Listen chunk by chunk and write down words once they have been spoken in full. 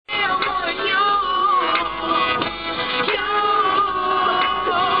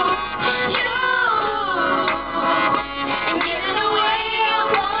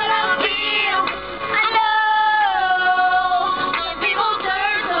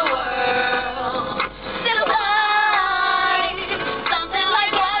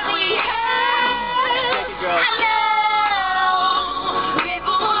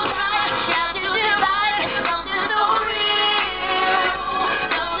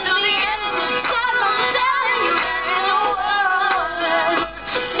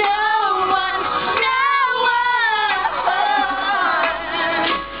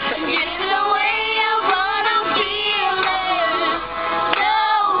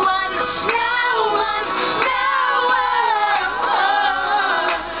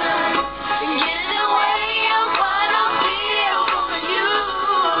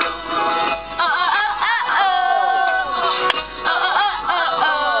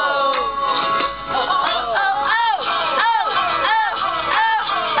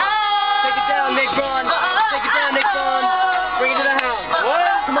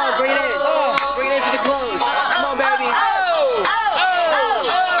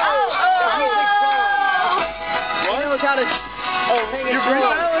how to... Oh, you're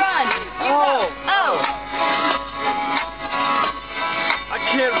Run. Oh. I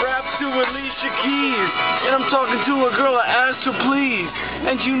can't rap to Alicia Keys, and I'm talking to a girl I asked her please.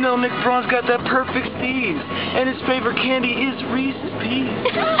 And you know Nick Braun's got that perfect steez, and his favorite candy is Reese's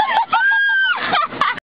Pieces.